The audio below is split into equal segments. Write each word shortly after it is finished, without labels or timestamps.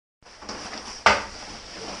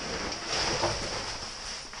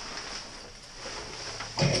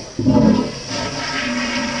Good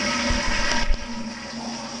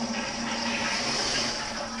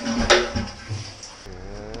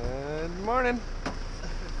morning.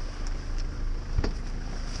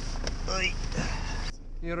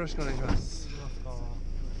 よろしくお願いします。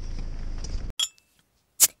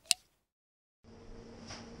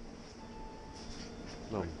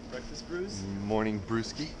Breakfast brews? Morning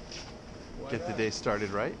brewski. Get the day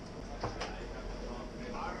started right.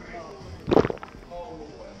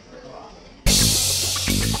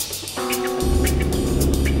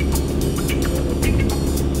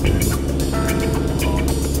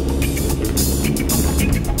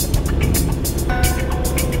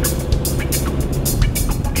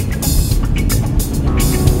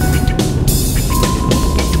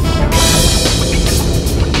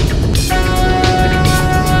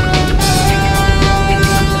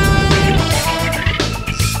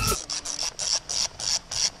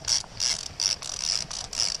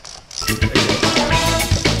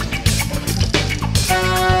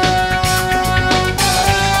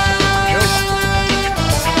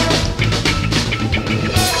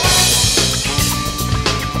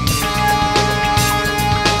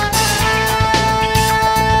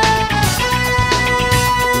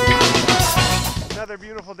 Another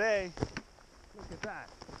beautiful day. Look at that.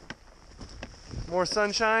 More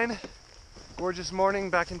sunshine. Gorgeous morning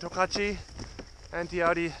back in Tokachi. Antti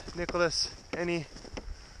Autti, Nicholas, Eni.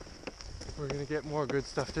 We're gonna get more good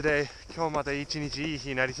stuff today. 今日また一日いい日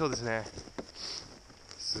になりそうですね。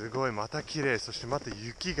すごいまた綺麗。そしてまた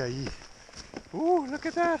雪がいい。Ooh, look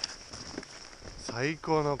at that. 最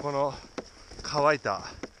高のこの乾いた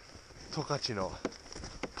十勝の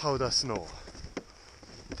パウダースノーを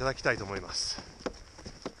いただきたいと思います。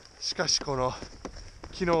しかしこの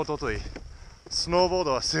昨日おとといスノーボー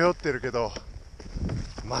ドは背負ってるけど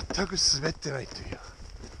全く滑ってないという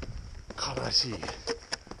悲しい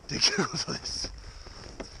出来事です。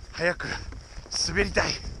早く滑りた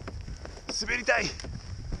い滑りたい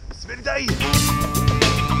滑りたい。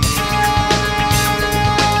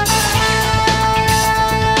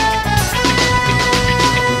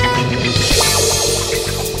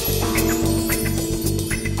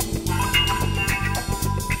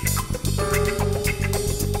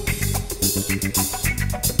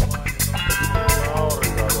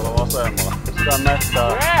Sitä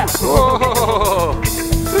metsää.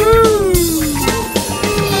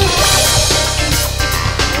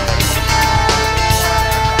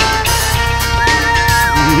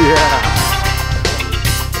 Yeah.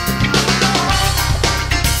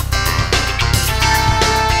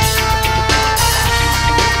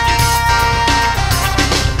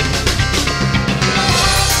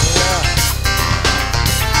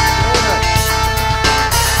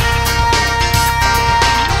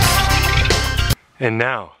 And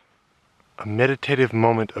now, a meditative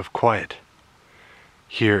moment of quiet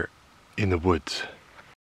here in the woods.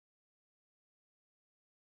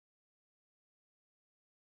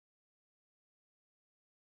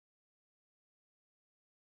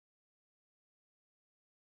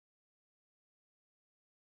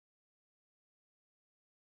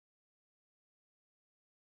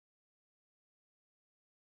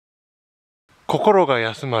 Kokoroが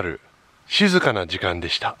休まる静かな時間で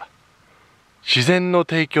した。自然の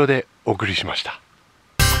提供でお送りしました。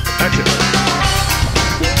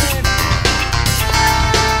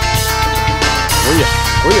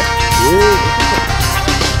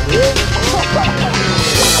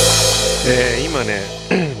今ね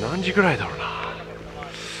何時ぐらいだろう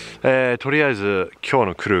な。とりあえず今日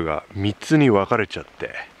のクルーが3つに分かれちゃっ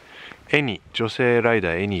て、エニ女性ライダ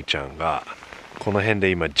ーエニちゃんがこの辺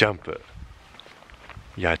で今ジャンプ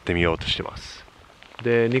やってみようとしてます。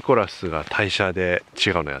でニコラスが大社で違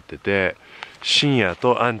うのやってて、深夜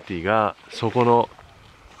とアンティがそこの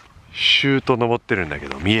シュート登ってるんだけ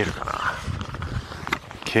ど見えるかな。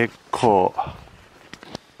結構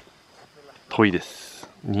遠いです。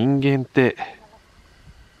人間って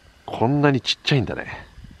こんなにちっちゃいんだね。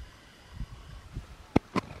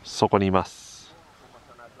そこにいます。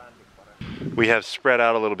We have spread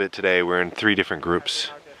out a little bit today. We're in 3 different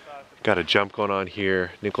groups. Got a jump going on here.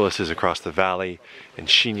 Nicholas is across the valley, and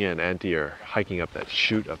Shinya and Antti are hiking up that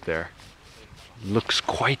chute up there. Looks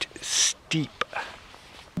quite steep.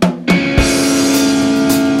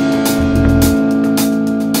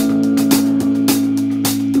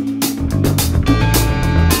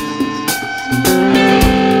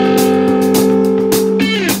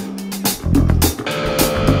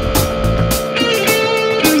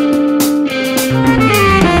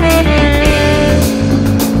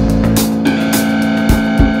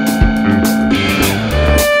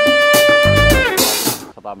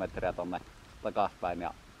 Metriä tonne takaspäin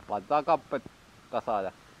ja Laitetaan kappet kasaan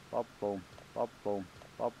ja loppuun, loppuun,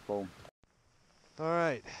 loppuun. All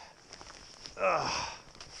right.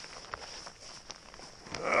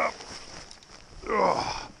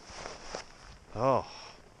 Oh,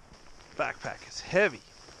 backpack is heavy.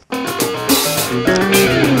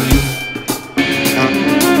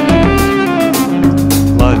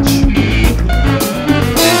 Lunch.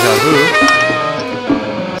 Deja vu.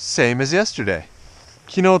 Same as yesterday.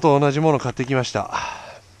 昨日と同じもの買ってきました。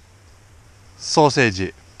ソーセー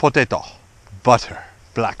ジ、ポテト、butter,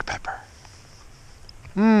 black pepper.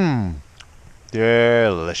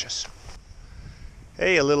 Delicious.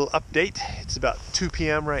 Hey, a little update. It's about 2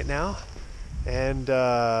 p.m. right now, and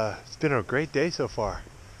it's been a great day so far.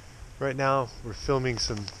 Right now, we're filming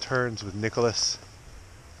some turns with Nicholas.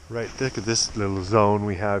 Right, look at this little zone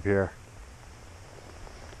we have here.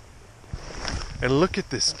 And look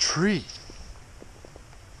at this tree.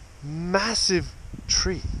 Massive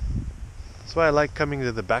tree. That's why I like coming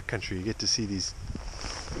to the backcountry. You get to see these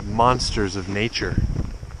monsters of nature.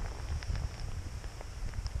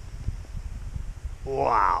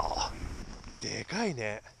 Wow! でかい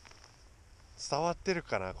ね。伝わってる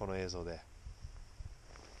かな、この映像で。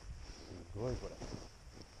すごいこれ。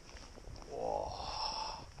お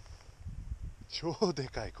ー、超で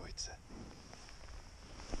かいこいつ。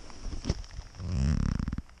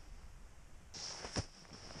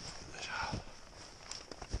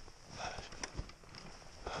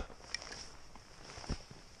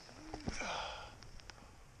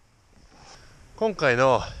今回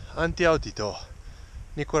のアンティアウティと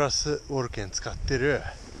ニコラス・ウォルケン使ってる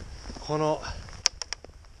この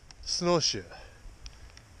スノーシュー、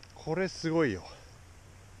これすごいよ。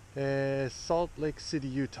Salt Lake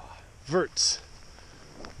City, Utah Verts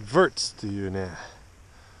っていうね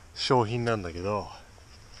商品なんだけど、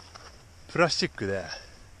プラスチックで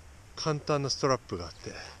簡単なストラップがあっ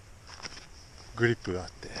てグリップがあ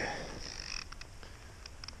って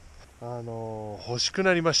欲しく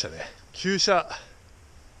なりましたね。急斜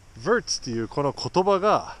Verts っていうこの言葉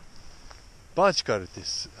がバーチカルって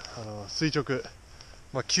垂直、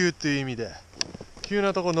急っていう意味で急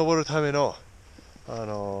なとこ登るためのス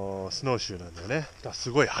ノーシューなんだよね。だから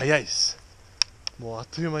すごい速いです。もうあっ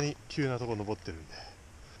という間に急なとこ登ってるんで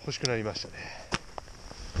欲しくなりましたね。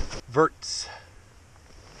 Verts.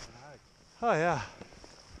 Oh yeah.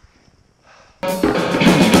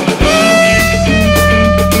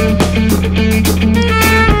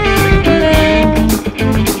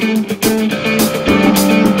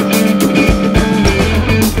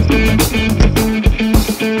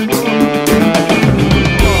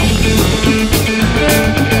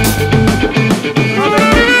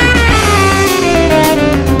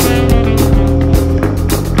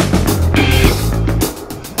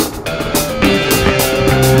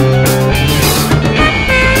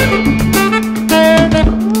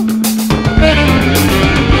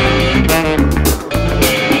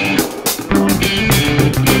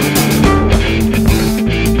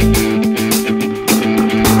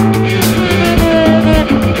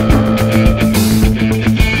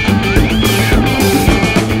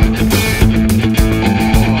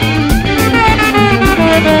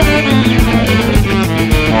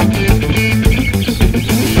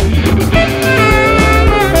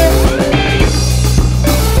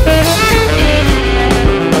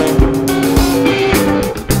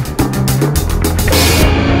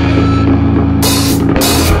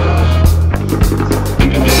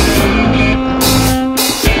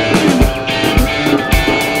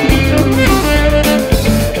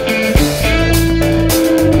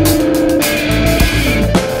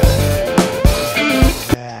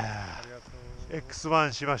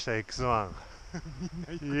 X1 しました。 X1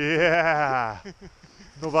 Yeah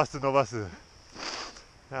伸ばす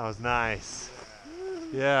That was nice.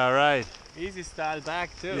 Yeah, right. Easy style back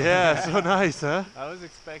too. Yeah, so nice, huh? I was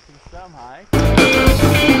expecting some high.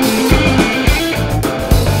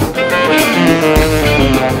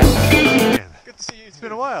 Good to see you. It's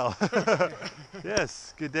been a while.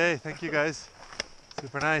 Yes, good day. Thank you guys.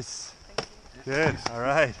 Super nice. Good. All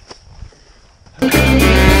right.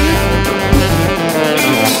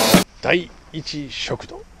 第一食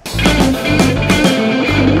堂ス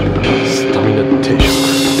タミナ定食。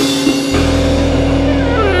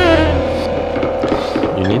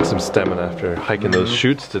 You need some stamina after hiking those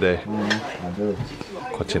chutes today.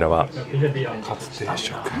 こちらはカツ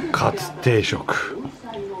定食。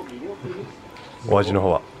お味の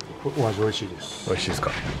方は？お味美味しいです。美味しいです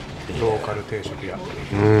か？ローカル定食屋。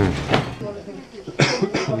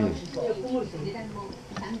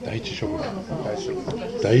第一食堂。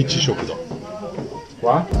第一食堂。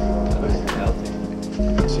は？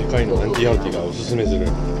海のアンティアウティがおすすめする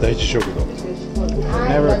第一食堂。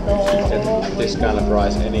 Never eaten this kind of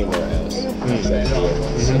rice anywhere else. Except here.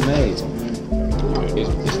 It's amazing. Is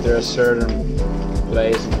there a certain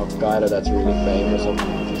place in Hokkaido that's really famous of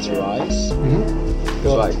its rice?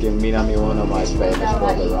 Because like in Minami-Onoma is famous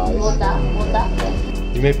for the rice.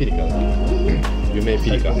 Yume Pirika. Yume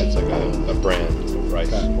Pirika. It's like a brand of rice.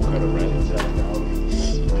 Hokkaido brand.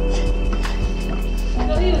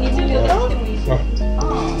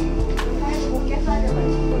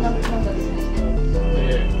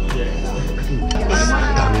 ス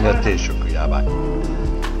タミナ定食やばい。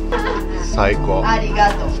最高。あり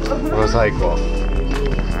がとう。これ最高。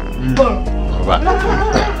やばい。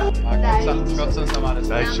ごちそうさまです。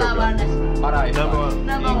大食。辛い。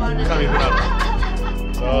Kamifurano.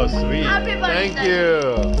 So sweet. Thank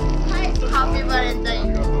you. はい、ハッピーバレンタイ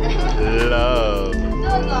ン。 Love. ど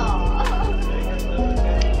うぞ。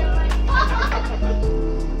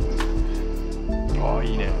Oh,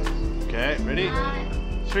 いいね。Okay, ready?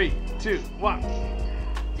 3, 2, 1.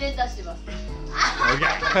 データしてます。Okay.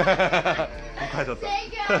 北海道だった。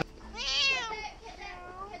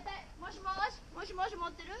もしもし持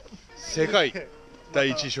ってる？世界第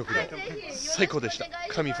一食堂最高でした。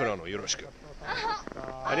Kamifuranoよろしく。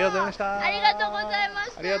ありがとうございました。ありがとうございま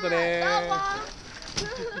した。ありがとうね。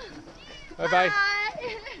どうも。バイバイ。